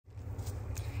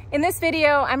In this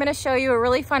video, I'm going to show you a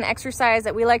really fun exercise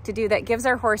that we like to do that gives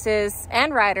our horses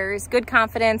and riders good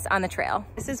confidence on the trail.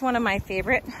 This is one of my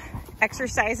favorite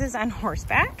exercises on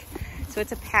horseback. So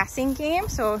it's a passing game.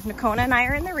 So Nakona and I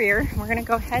are in the rear. We're going to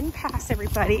go ahead and pass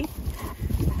everybody.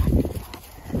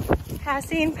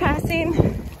 Passing,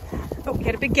 passing. Oh, we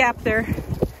got a big gap there.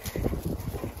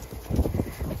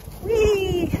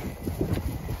 Whee!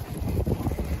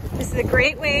 This is a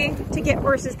great way to get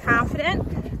horses confident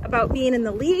about being in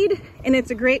the lead, and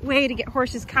it's a great way to get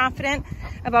horses confident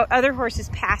about other horses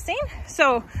passing.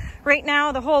 So right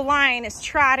now the whole line is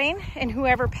trotting, and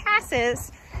whoever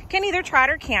passes can either trot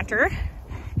or canter.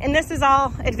 And this is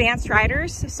all advanced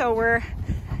riders, so we're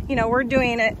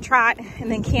doing a trot and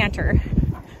then canter.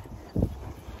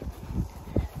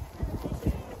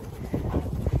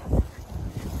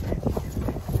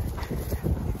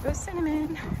 Go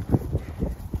Cinnamon.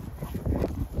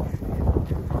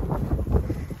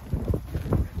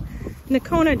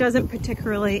 Nakona doesn't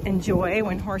particularly enjoy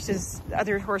when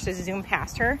other horses zoom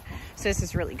past her, so this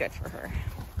is really good for her.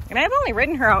 And I've only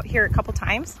ridden her out here a couple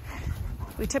times.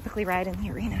 We typically ride in the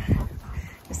arena.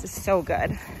 This is so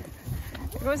good.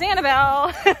 There goes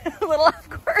Annabelle, a little off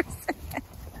course.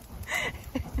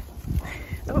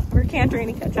 Oh, we're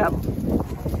cantering to catch up.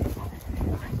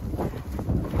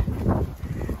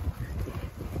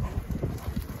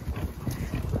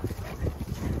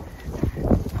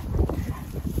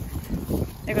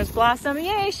 There goes Blossom.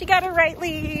 Yay, she got her right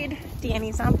lead.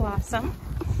 Danny's on Blossom.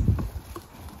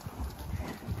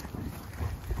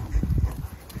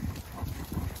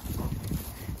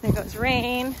 There goes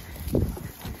Rain.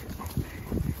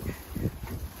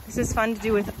 This is fun to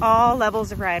do with all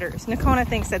levels of riders. Nakona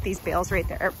thinks that these bales right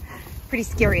there are pretty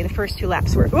scary. The first two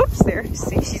laps were, oops, there.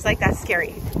 See, she's like, that's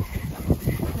scary.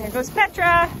 There goes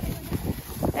Petra.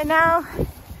 And now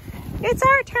it's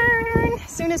our turn.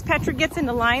 As soon as Petra gets in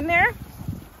the line there,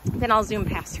 then I'll zoom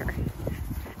past her.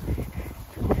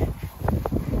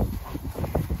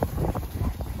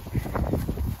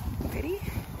 Ready?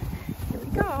 Here we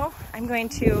go. I'm going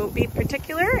to be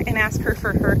particular and ask her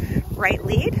for her right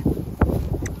lead.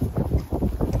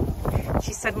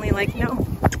 She's suddenly like, no.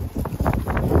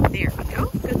 There we go.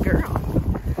 Good girl.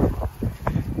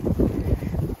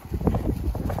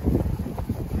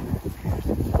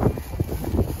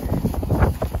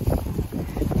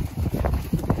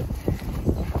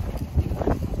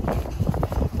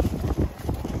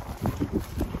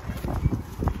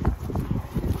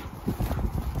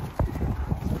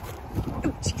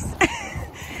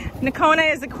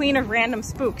 Nakona is the queen of random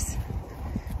spooks.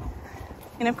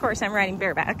 And of course, I'm riding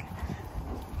bareback.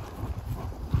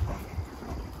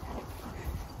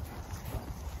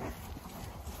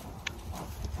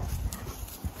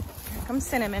 Here comes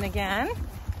Cinnamon again.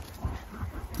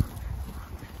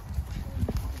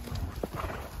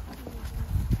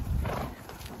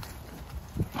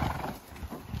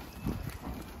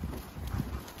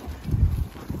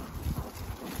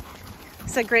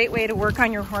 It's a great way to work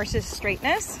on your horse's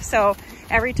straightness. So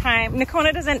every time,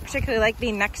 Nakona doesn't particularly like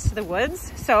being next to the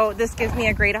woods, so this gives me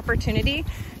a great opportunity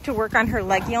to work on her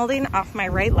leg yielding off my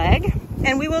right leg.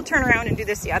 And we will turn around and do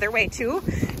this the other way too,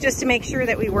 just to make sure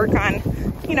that we work on,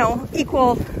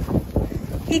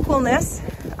 equalness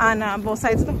on both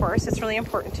sides of the horse. It's really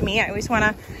important to me. I always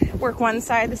want to work one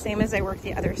side the same as I work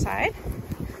the other side.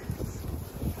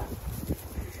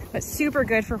 But super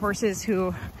good for horses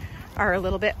who are a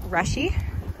little bit rushy.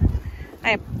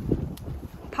 I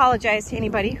apologize to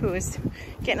anybody who is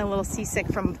getting a little seasick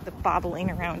from the bobbling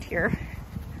around here. Here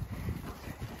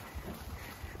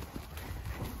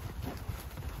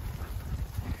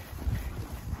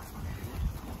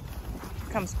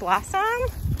comes Blossom.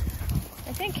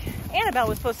 I think Annabelle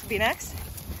was supposed to be next.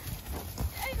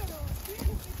 I don't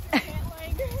know.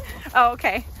 Oh,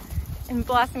 okay. And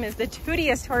Blossom is the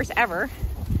tootiest horse ever.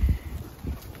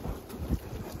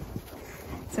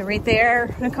 So right there,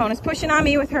 Nakona's pushing on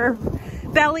me with her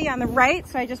belly on the right,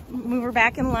 so I just move her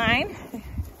back in line.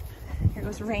 Here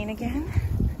goes Rain again.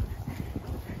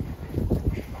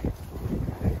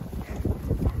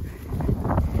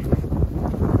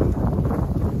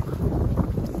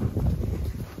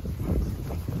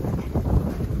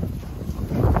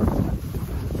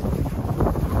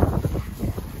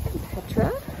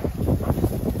 Petra.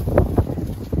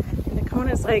 And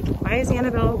Nakona's like, why is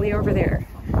Annabelle way over there?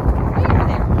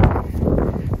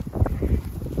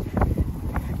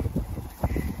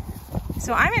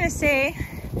 So I'm going to say,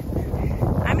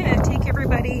 I'm going to take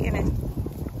everybody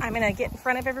I'm going to get in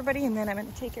front of everybody, and then I'm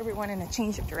going to take everyone in a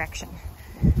change of direction.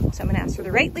 So I'm going to ask for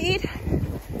the right lead.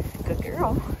 Good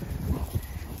girl.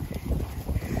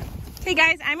 Okay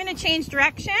guys, I'm going to change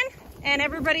direction. and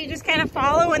everybody just kind of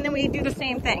follow, and then we do the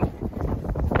same thing.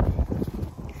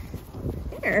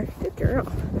 There, good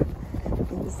girl.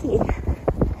 Easy.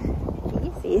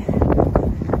 Easy.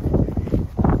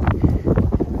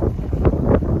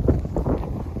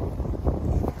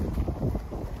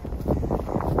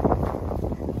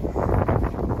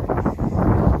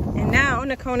 And now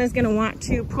Nakona's gonna want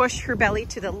to push her belly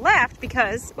to the left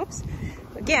because, oops,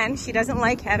 again, she doesn't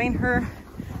like having her,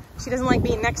 she doesn't like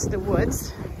being next to the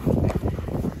woods.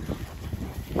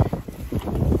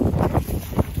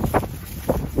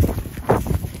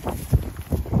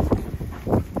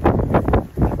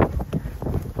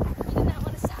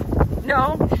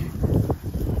 No.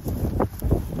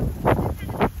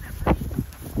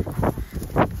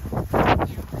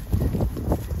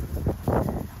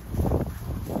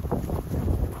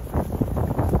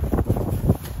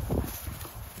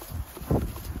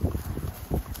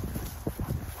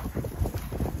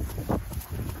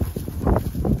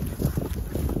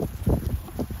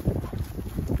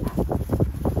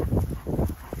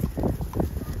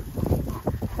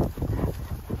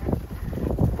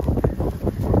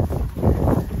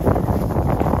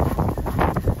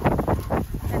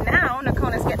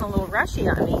 Rushy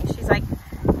on me. She's like,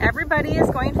 everybody is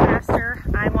going faster.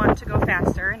 I want to go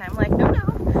faster. And I'm like, no,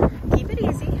 no, keep it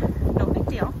easy. No big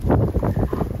deal.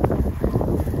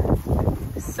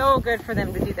 It's so good for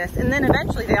them to do this. And then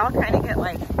eventually they all kind of get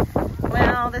like,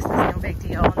 well, this is no big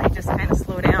deal. And they just kind of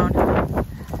slow down.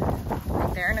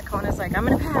 Right there, Nakona's like, I'm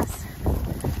going to pass.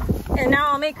 And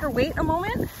now I'll make her wait a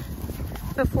moment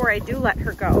before I do let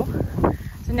her go.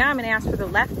 So now I'm going to ask for the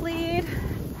left lead.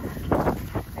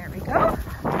 There we go.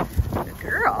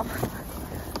 Girl,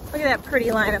 look at that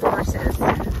pretty line of horses.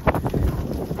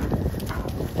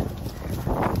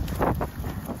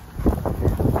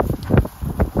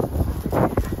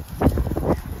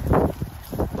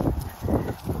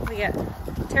 We got a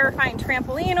terrifying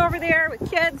trampoline over there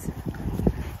with kids.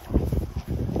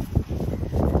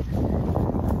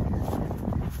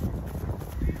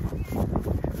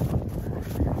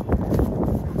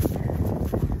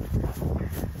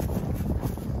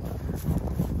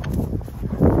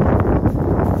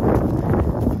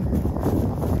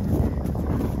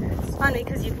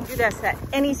 Because you can do this at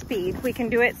any speed. We can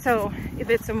do it so if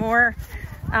it's a more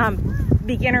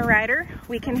beginner rider,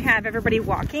 we can have everybody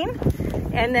walking,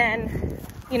 and then,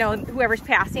 you know, whoever's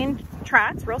passing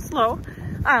trots real slow.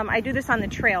 I do this on the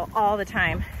trail all the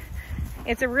time.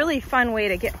 It's a really fun way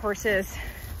to get horses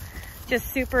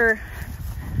just super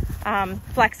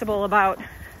flexible about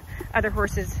other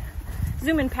horses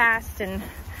zooming past and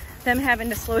them having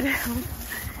to slow down.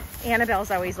 Annabelle's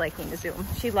always liking to zoom.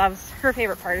 She loves, her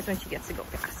favorite part is when she gets to go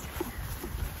fast.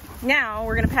 Now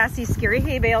we're gonna pass these scary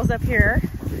hay bales up here.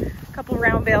 A couple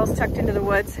round bales tucked into the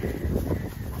woods.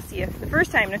 See if the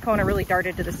first time Nakona really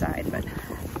darted to the side, but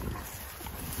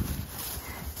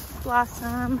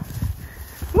Blossom.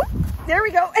 Whoop, there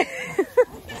we go.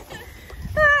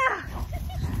 Ah,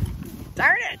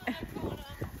 darn it.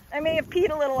 I may have peed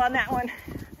a little on that one.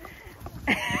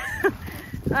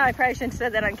 Oh, I probably shouldn't have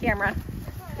said that on camera.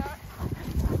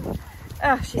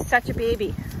 Oh, she's such a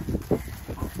baby.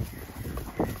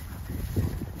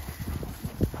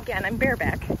 Again, I'm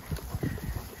bareback.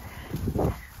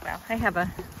 Well, I have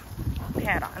a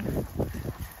pad on.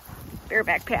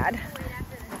 Bareback pad.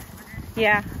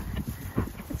 Yeah,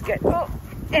 it's good. Oh,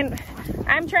 and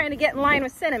I'm trying to get in line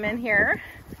with Cinnamon here.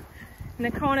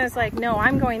 Nakona's like, no,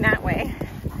 I'm going that way.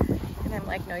 And I'm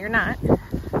like, no, you're not.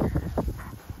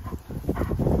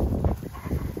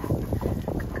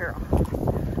 Good girl.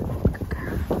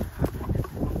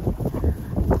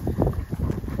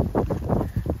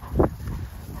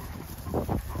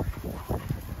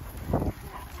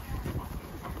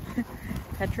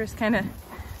 Petra's kind of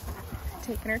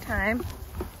taking her time.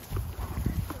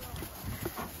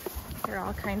 They're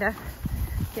all kind of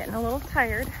getting a little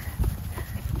tired,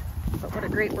 but what a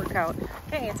great workout.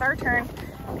 Okay, it's our turn.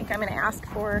 I think I'm going to ask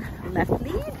for left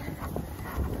lead.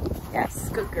 Yes,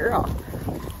 good girl.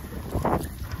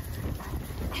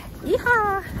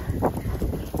 Yeehaw!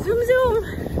 Zoom, zoom.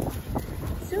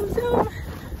 Zoom, zoom.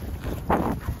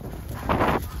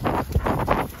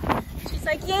 She's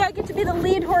like, yay, I get to be the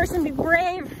lead horse and be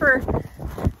brave for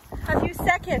a few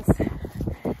seconds.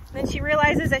 And then she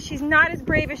realizes that she's not as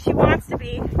brave as she wants to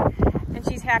be, and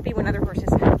she's happy when other horses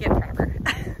get in front of her.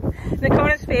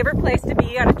 Nakona's favorite place to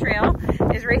be on a trail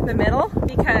is right in the middle,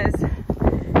 because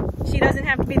she doesn't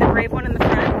have to be the brave one in the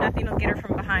front. Nothing will get her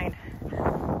from behind.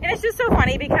 And it's just so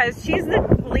funny because she's the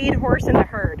lead horse in the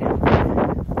herd,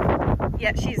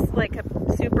 yet she's like a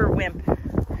super wimp.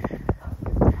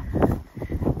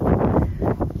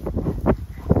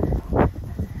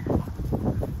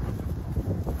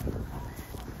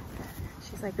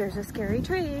 Looks like there's a scary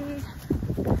tree.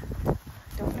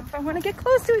 Don't know if I want to get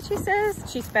close to it, she says.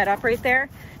 She sped up right there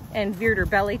and veered her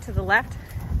belly to the left.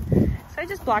 So I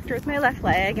just blocked her with my left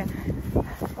leg and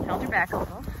held her back a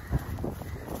little.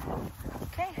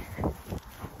 Okay.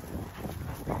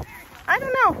 I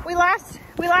don't know. We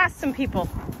lost some people.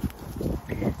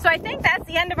 So I think that's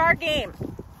the end of our game.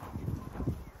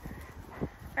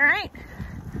 All right.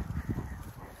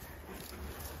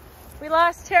 We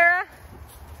lost Tara.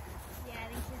 Yeah, I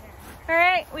think she's All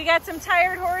right, we got some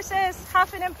tired horses,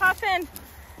 huffing and puffing,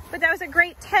 but that was a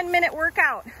great 10-minute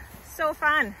workout. So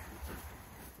fun.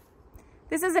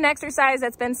 This is an exercise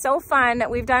that's been so fun that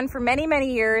we've done for many,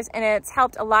 many years, and it's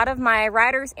helped a lot of my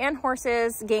riders and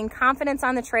horses gain confidence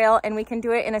on the trail, and we can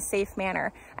do it in a safe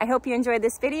manner. I hope you enjoyed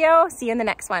this video. See you in the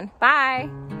next one. Bye.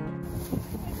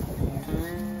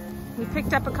 We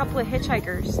picked up a couple of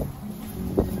hitchhikers.